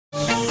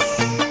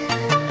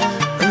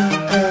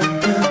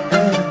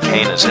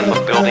is in the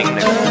building.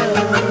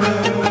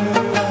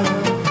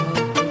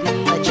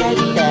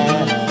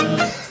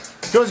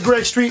 Yo, it's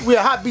Greg Street. We're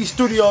at Hot Beat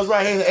Studios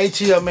right here in the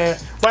ATL, man.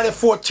 Right at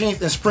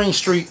 14th and Spring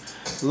Street.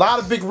 A lot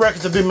of big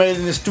records have been made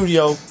in this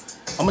studio.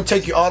 I'm going to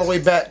take you all the way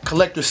back.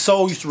 Collector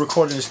Soul used to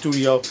record in the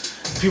studio.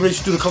 People that used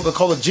to do the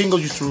Coca-Cola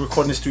jingles used to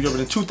record in the studio.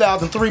 But in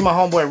 2003, my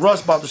homeboy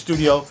Russ bought the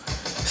studio.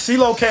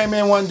 CeeLo came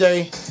in one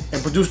day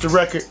and produced a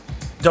record,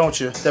 Don't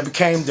Ya, that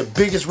became the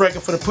biggest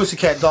record for the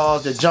Pussycat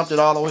Dolls that jumped it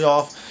all the way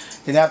off.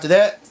 Then after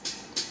that,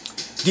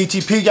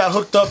 DTP got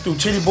hooked up through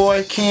Titty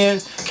Boy.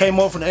 Ken came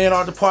over from the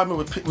A&R department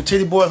with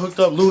Titty Boy, hooked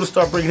up. Luda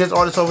started bringing his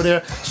artists over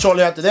there.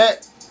 Shortly after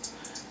that,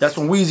 that's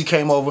when Weezy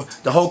came over.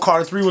 The whole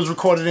Carter 3 was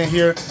recorded in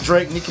here.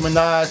 Drake, Nicki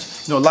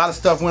Minaj, you know, a lot of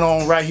stuff went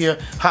on right here.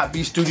 Hot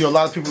Beat Studio, a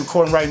lot of people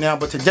recording right now.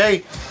 But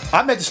today,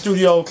 I'm at the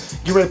studio,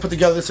 get ready to put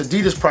together this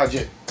Adidas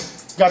project.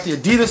 Got the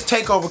Adidas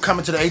Takeover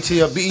coming to the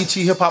ATL BET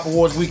Hip Hop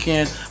Awards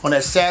weekend on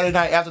that Saturday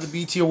night after the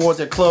BET Awards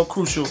at Club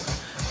Crucial.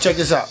 Check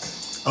this out.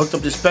 I hooked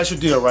up this special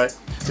deal, right?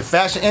 The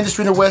fashion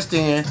industry in the West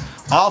End,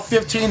 all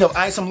 15 of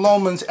Isom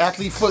Loman's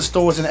athlete foot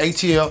stores in the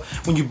ATL.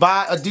 When you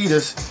buy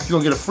Adidas, you're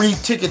gonna get a free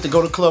ticket to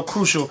go to Club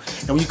Crucial.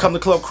 And when you come to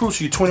Club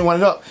Crucial, you're 21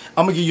 and up,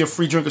 I'm gonna give you a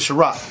free drink of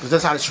Ciroc, because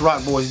that's how the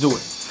Ciroc boys do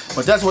it.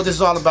 But that's what this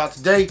is all about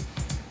today.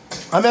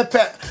 I'm at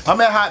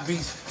Hot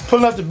Beats,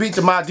 pulling up the beat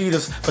to My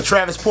Adidas for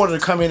Travis Porter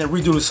to come in and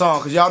redo the song.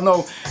 Because y'all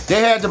know they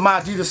had the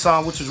My Adidas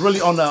song, which was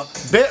really on the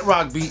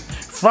Bedrock beat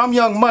from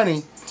Young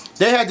Money.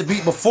 They had the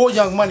beat before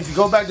Young Money. If you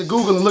go back to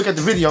Google and look at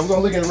the video, we're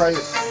gonna look at it right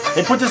here.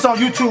 They put this on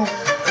YouTube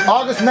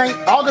August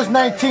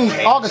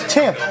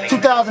 10th,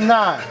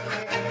 2009.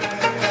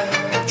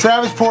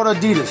 Travis Porter,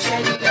 Adidas.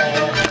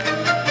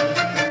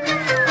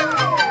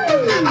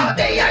 All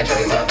day I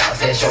dream about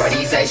that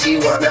shorty, say she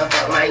wanna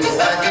fuck my new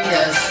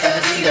Adidas,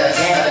 Adidas,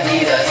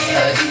 Adidas,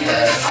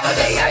 Adidas. All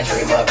day I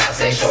dream about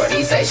that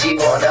shorty, say she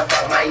wanna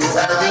fuck my new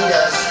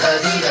Adidas,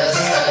 Adidas,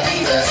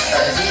 Adidas,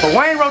 Adidas. But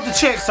Wayne wrote the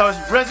check, so it's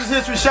rest is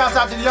history. Shouts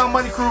out to the Young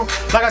Money crew.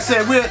 Like I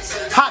said, we're at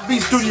Hot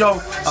Beat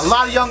Studio. A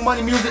lot of Young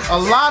Money music,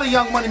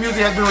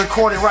 has been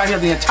recorded right here.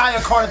 The entire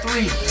Carter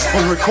 3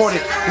 was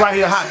recorded right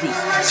here at Hot Beat.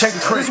 Check the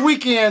credits. This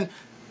weekend,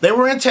 they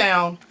were in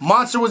town.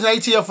 Monster was in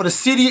ATL for the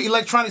City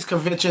Electronics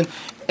Convention,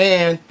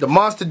 and the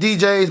Monster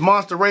DJs,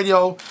 Monster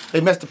Radio,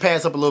 they messed the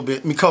pass up a little bit.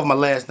 Let me cover my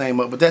last name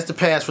up, but that's the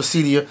pass for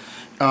Cedia.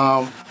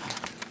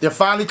 They're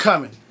finally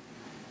coming.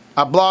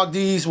 I blogged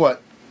these,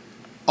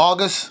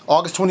 August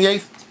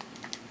 28th.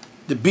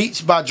 The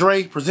Beats by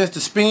Dre presents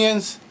the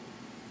Spins.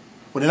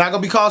 Well, they're not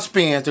going to be called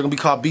Spins. They're going to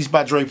be called Beats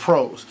by Dre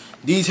Pros.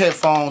 These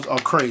headphones are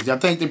crazy. I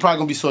think they're probably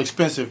going to be so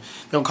expensive,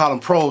 they're going to call them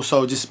Pros,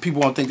 so just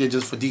people won't think they're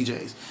just for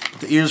DJs.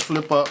 But the ears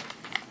flip up.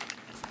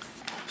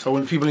 So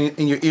when the people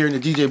in your ear in the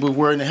DJ booth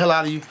worrying the hell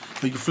out of you,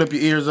 so you can flip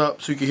your ears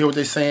up so you can hear what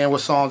they're saying,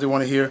 what songs they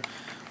want to hear.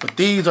 But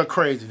these are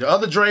crazy. The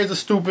other Dre's are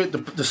stupid.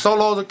 The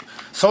solos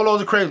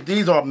are crazy.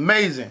 These are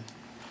amazing.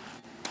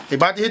 They're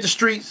about to hit the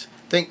streets,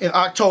 I think in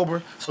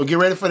October, so get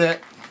ready for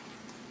that.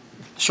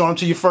 Show them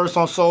to you first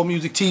on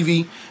SoleMusic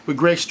TV with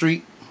Greg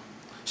Street.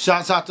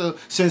 Shouts out to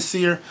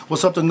Sincere.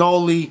 What's up to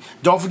Noel Lee?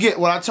 Don't forget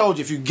what I told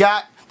you. If you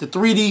got the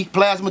 3D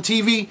plasma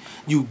TV,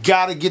 you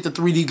gotta get the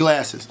 3D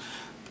glasses.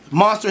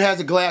 Monster has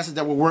the glasses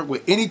that will work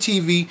with any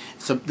TV.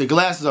 So the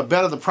glasses are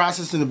better, the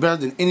processing is better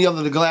than any other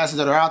of the glasses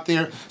that are out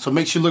there. So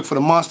make sure you look for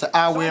the Monster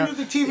eyewear.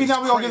 SoleMusic TV,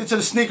 now we're gonna get into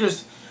the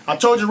sneakers. I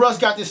told you Russ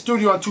got this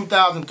studio in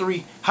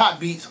 2003, Hot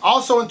Beats.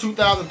 Also in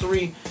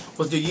 2003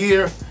 was the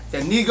year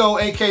that Nigo,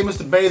 aka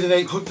Mr. Bathing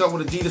Ape, hooked up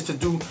with Adidas to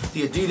do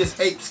the Adidas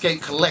Ape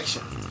Skate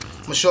collection.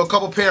 I'm gonna show a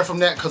couple pair from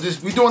that because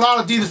we're doing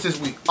all Adidas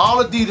this week.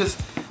 All Adidas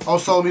on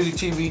SoleMusic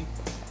TV.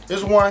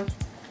 This one,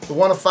 the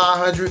 1 of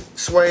 500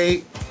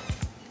 suede,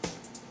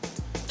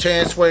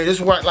 tan suede. This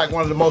is like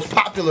one of the most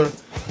popular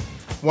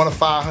 1 of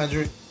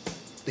 500.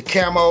 The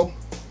camo.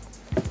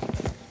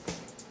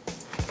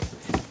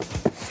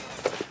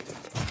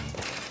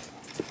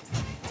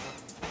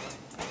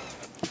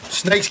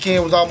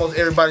 Snakeskin was almost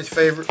everybody's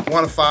favorite,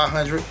 1 of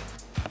 500.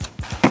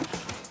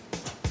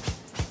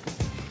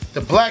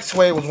 The black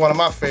suede was one of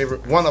my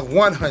favorite, 1 of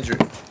 100.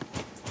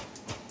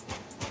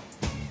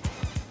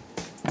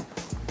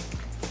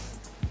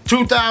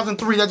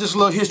 2003, that's just a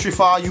little history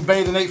for all you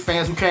Bathing Ape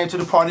fans who came to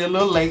the party a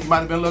little late. You might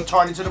have been a little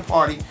tardy to the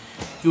party.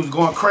 He was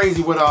going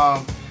crazy with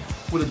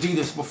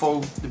Adidas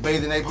before the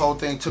Bathing Ape whole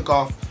thing took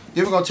off.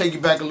 Then we're gonna take you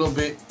back a little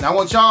bit. Now I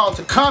want y'all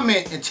to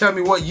comment and tell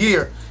me what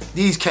year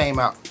these came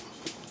out.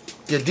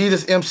 The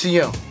Adidas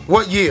MCM.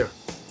 What year?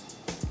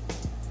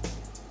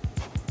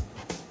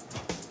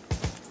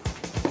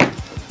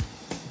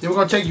 Then we're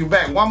going to take you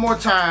back one more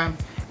time.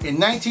 In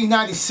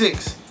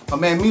 1996, my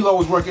man Milo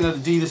was working at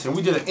Adidas and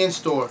we did an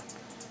in-store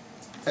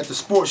at the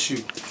sports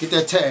shoe. Get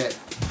that tag.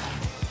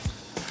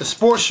 The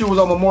sports shoe was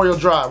on Memorial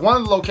Drive. One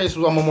of the locations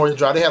was on Memorial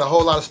Drive. They had a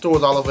whole lot of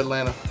stores all over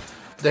Atlanta.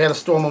 They had a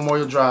store on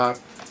Memorial Drive.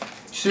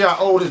 You see how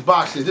old this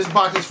box is? This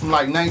box is from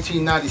like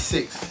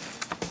 1996.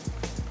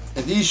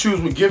 And these shoes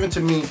were given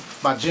to me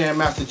by Jam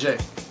Master Jay.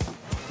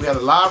 We had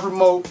a live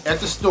remote at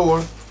the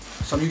store.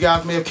 Some of you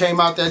guys may have came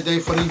out that day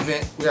for the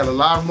event. We had a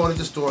live remote at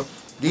the store.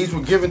 These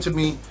were given to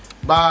me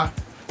by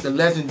the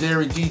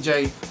legendary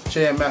DJ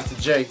Jam Master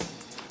Jay.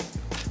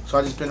 So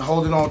I just been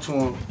holding on to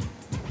him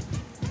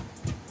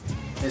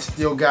and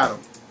still got him.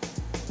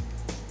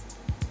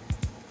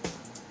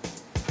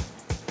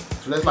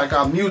 So that's like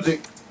our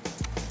music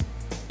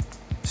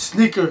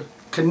sneaker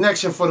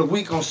connection for the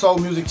week on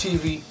SoleMusic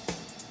TV.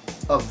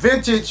 A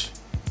vintage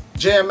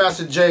Jam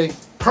Master Jay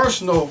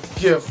personal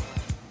gift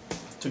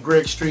to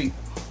Greg Street.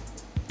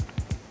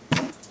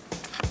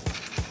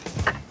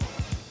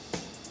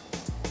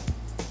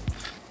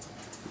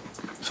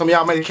 Some of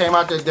y'all may have came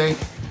out that day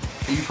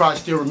and you probably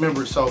still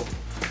remember it, so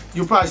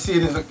you'll probably see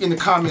it in the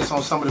comments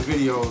on some of the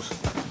videos.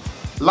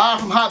 Live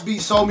from Hot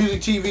Beats, SoleMusic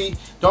TV.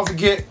 Don't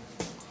forget,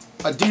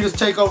 Adidas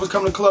takeovers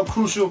coming to Club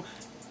Crucial.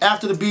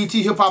 After the BET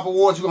Hip Hop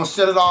Awards, we're going to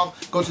set it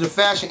off. Go to the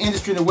fashion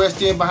industry in the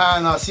West End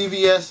behind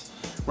CVS,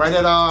 right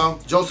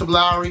at Joseph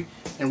Lowry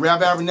and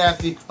Rab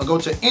Abernathy, or go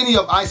to any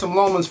of Isom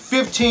Loman's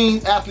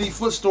 15 athlete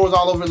foot stores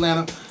all over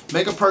Atlanta.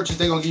 Make a purchase.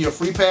 They're going to give you a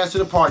free pass to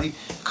the party.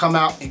 Come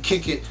out and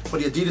kick it for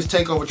the Adidas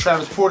takeover.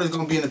 Travis Porter is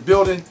going to be in the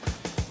building.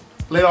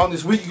 Later on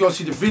this week, you're going to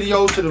see the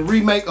videos to the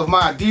remake of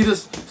my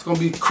Adidas. It's going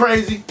to be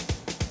crazy.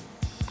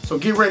 So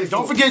get ready.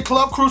 Don't forget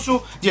Club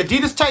Crucial, the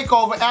Adidas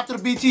takeover after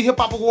the BET Hip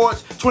Hop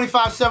Awards,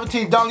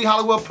 2517 Donnelly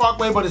Hollywood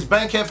Parkway, but it's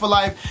Bankhead for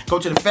life. Go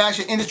to the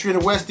fashion industry in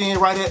the West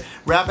End, right at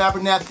Rab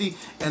Abernathy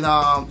and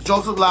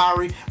Joseph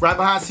Lowry, right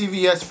behind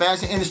CVS,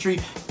 fashion industry,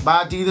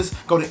 by Adidas.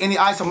 Go to any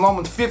Isom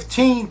Loman's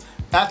 15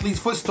 athletes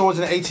foot stores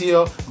in the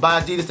ATL,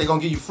 by Adidas. They're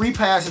gonna give you free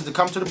passes to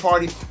come to the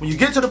party. When you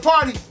get to the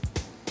party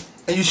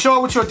and you show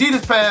up with your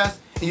Adidas pass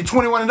and you're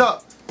 21 and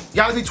up, you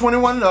gotta be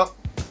 21 and up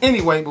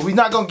anyway, but we're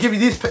not gonna give you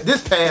this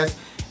pass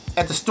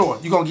at the store.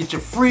 You're gonna get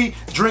your free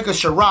drink of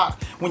Ciroc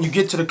when you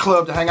get to the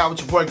club to hang out with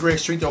your boy Greg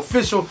Street, the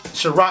official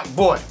Ciroc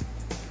boy.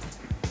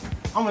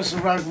 I'm a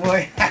Ciroc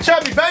boy.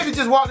 Chubby Baby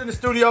just walked in the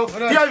studio. He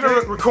ain't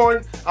been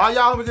recording. All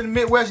y'all homies in the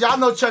Midwest, y'all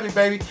know Chubby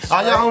Baby.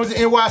 All y'all homies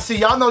in NYC,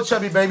 y'all know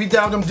Chubby Baby.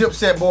 Down with them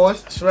Dipset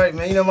boys. That's right,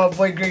 man. You know my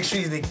boy Greg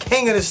Street is the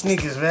king of the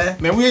sneakers,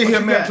 man. Man, we in here,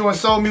 man, doing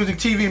SoleMusic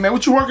TV, man.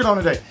 What you working on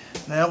today?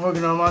 Man, I'm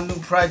working on my new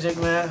project,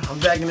 man. I'm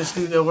back in the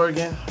studio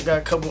working. I got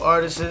a couple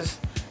artists.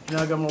 You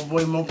know, I got my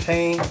boy Mo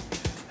Payne.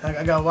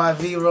 I got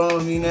YV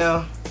rolling me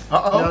now. You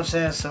know what I'm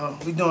saying? So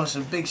we doing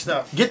some big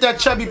stuff. Get that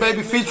Chubby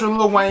Baby featuring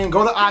Lil Wayne.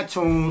 Go to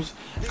iTunes.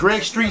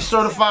 Greg Street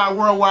certified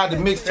worldwide, the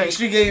mixtape. Greg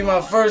Street gave me my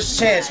first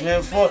chance,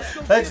 man.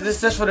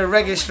 That's for the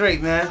record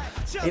straight, man.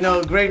 You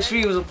know, Greg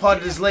Street was a part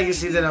of this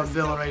legacy that I'm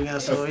building right now.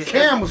 So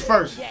Cam was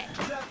first.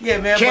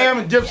 Yeah, man. Cam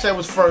and Dipset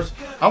was first.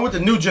 I'm with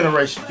the new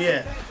generation.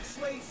 Yeah.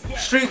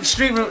 Street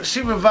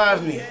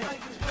revived me.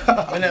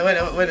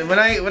 When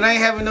I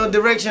ain't having no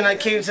direction, I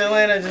came to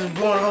Atlanta just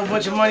blowing a whole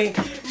bunch of money.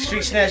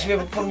 Street snatched me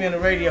up and put me on the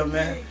radio,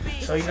 man.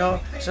 So you know,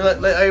 so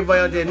let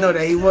everybody out there know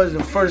that he was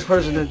the first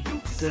person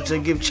to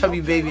give Chubby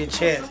Baby a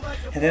chance,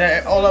 and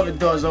then all other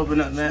doors open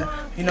up, man.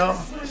 You know,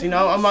 so, you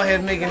know, I'm out here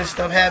making this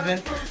stuff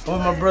happen. I'm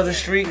with my brother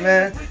Street,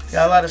 man.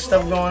 Got a lot of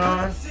stuff going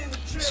on.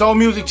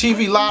 SoleMusic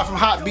TV live from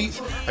Hot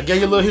Beats. I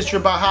gave you a little history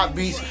about Hot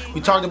Beats.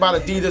 We talked about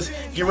Adidas.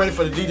 Get ready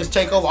for the Adidas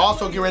takeover.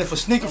 Also get ready for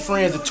Sneaker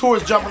Friends. The tour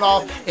is jumping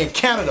off in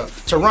Canada,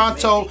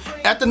 Toronto,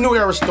 at the New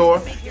Era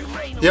store.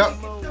 Yep,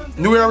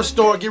 New Era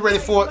store. Get ready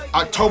for it.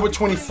 October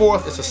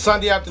 24th. It's a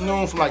Sunday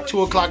afternoon from like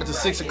 2 o'clock to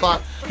 6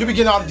 o'clock. You'll be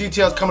getting all the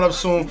details coming up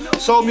soon.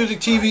 SoleMusic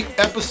TV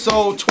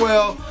episode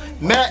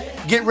 12.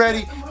 Matt, get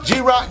ready.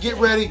 G-Rock, get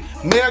ready.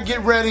 Mayor, get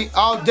ready.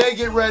 All Day,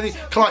 get ready.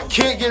 Clark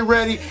Kent, get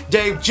ready.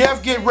 Dave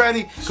Jeff, get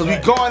ready. Because we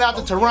going out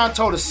to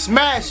Toronto to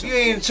smash. You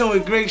ain't in tune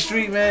with Greg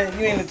Street, man.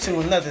 You ain't in tune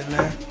with nothing,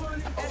 man.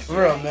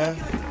 For real, man.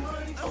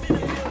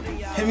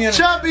 Hit me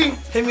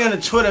on the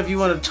Twitter if you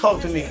want to talk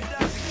to me.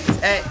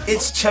 At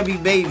It's Chubby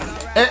Baby.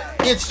 At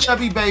It's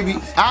Chubby Baby.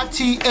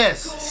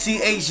 ITSCHUBBIE.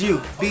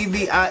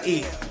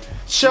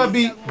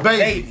 Chubby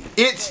Baby.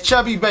 It's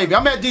Chubby Baby.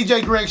 I'm at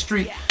DJ Greg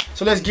Street.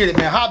 So let's get it,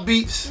 man. Hot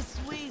Beats.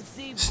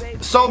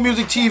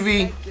 SoleMusic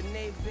TV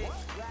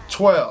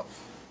 12.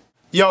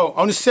 Yo,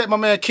 on the set, my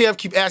man Kev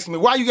keep asking me,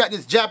 why you got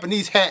this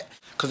Japanese hat?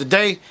 Because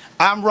today,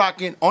 I'm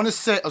rocking on the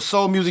set of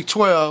SoleMusic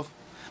 12,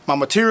 my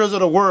Materials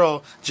of the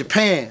World,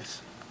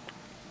 Japan's,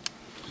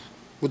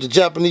 with the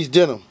Japanese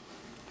denim.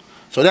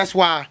 So that's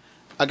why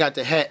I got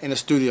the hat in the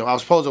studio. I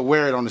was supposed to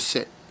wear it on the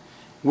set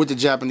with the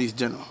Japanese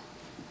denim.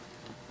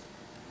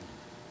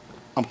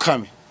 I'm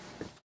coming.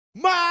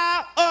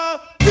 My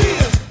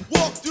Adidas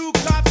walk through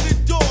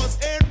concert doors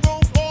and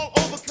roam all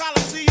over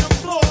Coliseum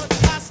floors.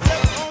 I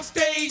stepped on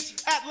stage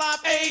at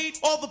Live Aid.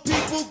 All the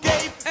people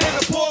gave